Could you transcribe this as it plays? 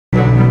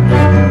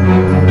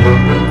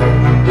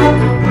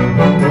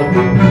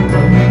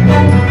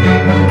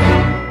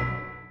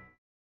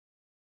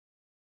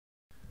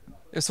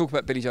Let's talk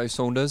about Billy Joe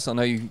Saunders. I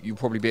know you'll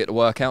probably be at the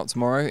workout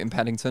tomorrow in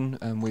Paddington.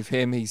 With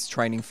him, he's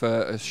training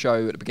for a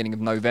show at the beginning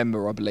of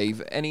November, I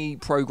believe. Any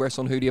progress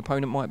on who the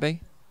opponent might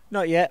be?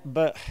 Not yet,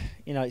 but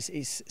you know,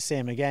 it's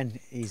same again.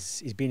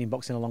 He's been in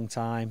boxing a long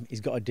time.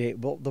 He's got a date,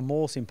 but the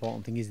most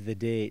important thing is the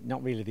date,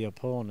 not really the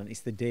opponent.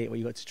 It's the date what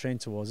you got to train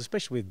towards,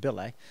 especially with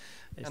Billy.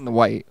 And the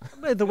weight.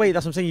 The weight,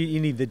 that's what I'm saying.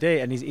 You need the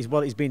date, and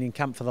he's been in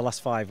camp for the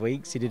last 5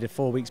 weeks. He did it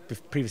 4 weeks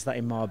previous to that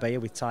in Marbella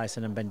with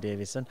Tyson and Ben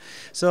Davison.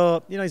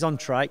 So you know, he's on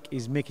track.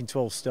 He's making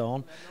 12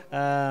 stone.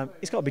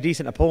 He's got to be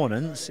decent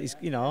opponents. He's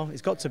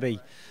got to be.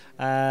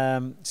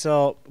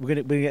 So we're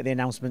gonna get the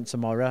announcement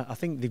tomorrow. I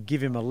think they've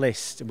given him a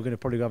list, and we're gonna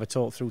probably have a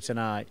talk through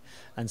tonight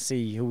and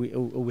see who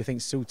we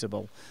think's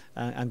suitable,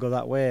 and go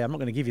that way. I'm not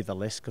going to give you the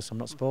list because I'm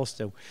not supposed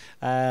to.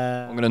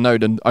 I'm going to know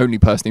the only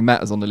person who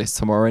matters on the list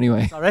tomorrow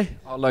anyway. Sorry?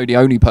 I'll know the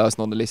only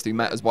person on the list who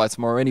matters by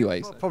tomorrow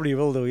anyway. So. Probably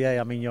will do, yeah.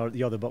 I mean, you're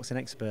the boxing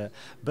expert.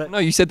 But no,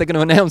 you said they're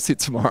going to announce it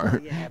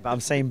tomorrow. Yeah, but I'm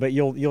saying, but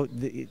you'll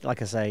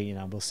like I say, you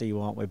know, we'll see,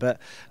 won't we?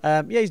 But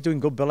yeah, he's doing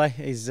good, Billy.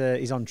 He's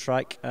on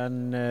track,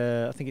 and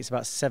I think it's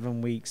about 6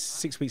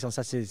 weeks on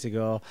Saturday to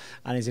go,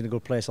 and he's in a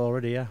good place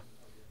already, yeah.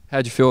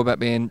 How do you feel about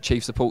being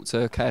chief support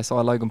to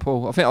KSI Logan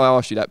Paul? I think I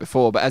asked you that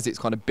before, but as it's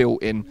kind of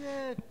built in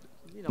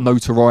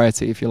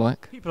notoriety, if you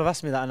like. People have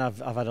asked me that, and I've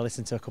had to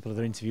listen to a couple of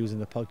their interviews in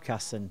the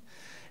podcasts, and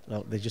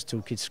look, they're just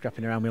two kids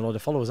scrapping around with a load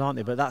of followers, aren't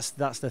they? But that's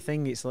the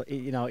thing. It's like,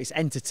 you know, it's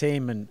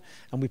entertainment,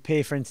 and we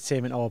pay for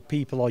entertainment, or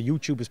people or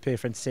YouTubers pay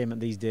for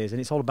entertainment these days,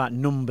 and it's all about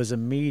numbers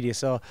and media.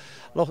 So,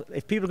 look,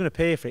 if people are going to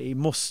pay for it, it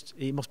must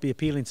be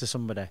appealing to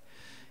somebody.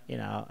 You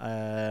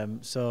know,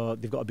 so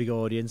they've got a big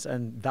audience,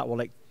 and that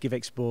will give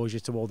exposure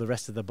to all the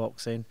rest of the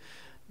boxing.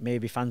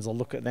 Maybe fans will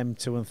look at them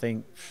too and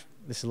think,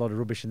 this is a lot of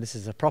rubbish and this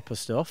is the proper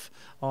stuff.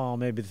 Or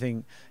maybe they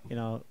think, you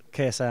know,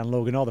 KSI and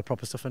Logan are the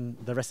proper stuff and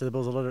the rest of the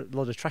Bulls are a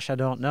load of trash. I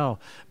don't know.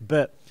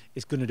 But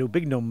it's going to do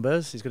big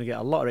numbers. It's going to get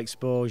a lot of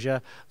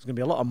exposure. There's going to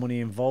be a lot of money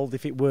involved.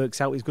 If it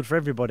works out, it's good for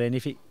everybody. And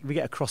if we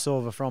get a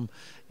crossover from,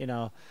 you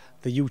know,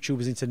 the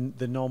YouTubers into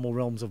the normal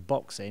realms of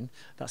boxing,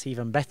 that's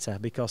even better,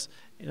 because,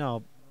 you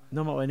know,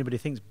 no matter what anybody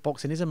thinks,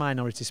 boxing is a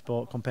minority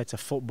sport compared to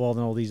football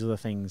and all these other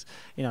things.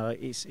 You know,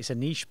 it's a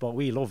niche sport.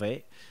 We love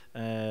it,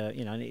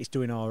 you know, and it's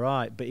doing all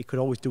right, but it could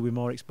always do with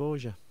more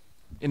exposure.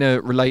 In a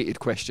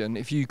related question,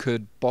 if you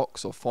could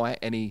box or fight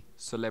any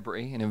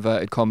celebrity, in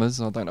inverted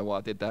commas, I don't know why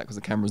I did that because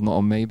the camera's not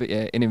on me, but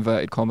yeah, in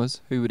inverted commas,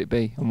 who would it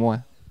be and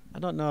why? I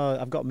don't know.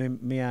 I've got my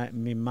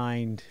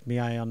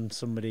eye on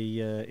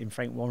somebody in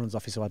Frank Warren's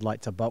office who I'd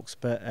like to box,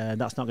 but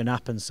that's not going to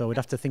happen. So we'd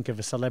have to think of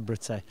a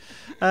celebrity.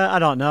 I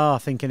don't know. I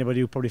think anybody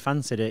who probably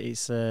fancied it.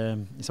 It's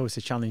always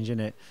a challenge, isn't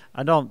it?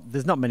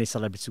 There's not many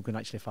celebrities who can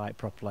actually fight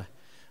properly.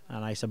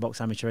 And I used to box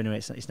amateur anyway.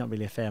 It's not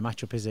really a fair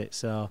matchup, is it?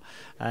 So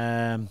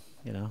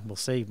you know, we'll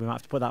see. We might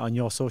have to put that on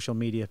your social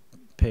media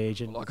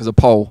page and like as a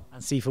poll,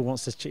 and see if who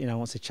wants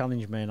to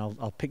challenge me. And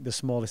I'll pick the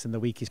smallest and the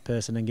weakest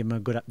person and give them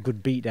a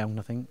good beat down,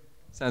 I think.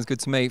 Sounds good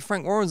to me.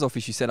 Frank Warren's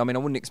office, you said. I mean, I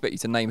wouldn't expect you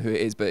to name who it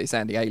is, but it's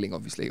Andy Ayling,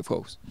 obviously, of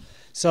course.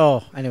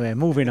 So, anyway,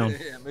 moving on.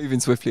 Yeah, moving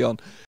swiftly on.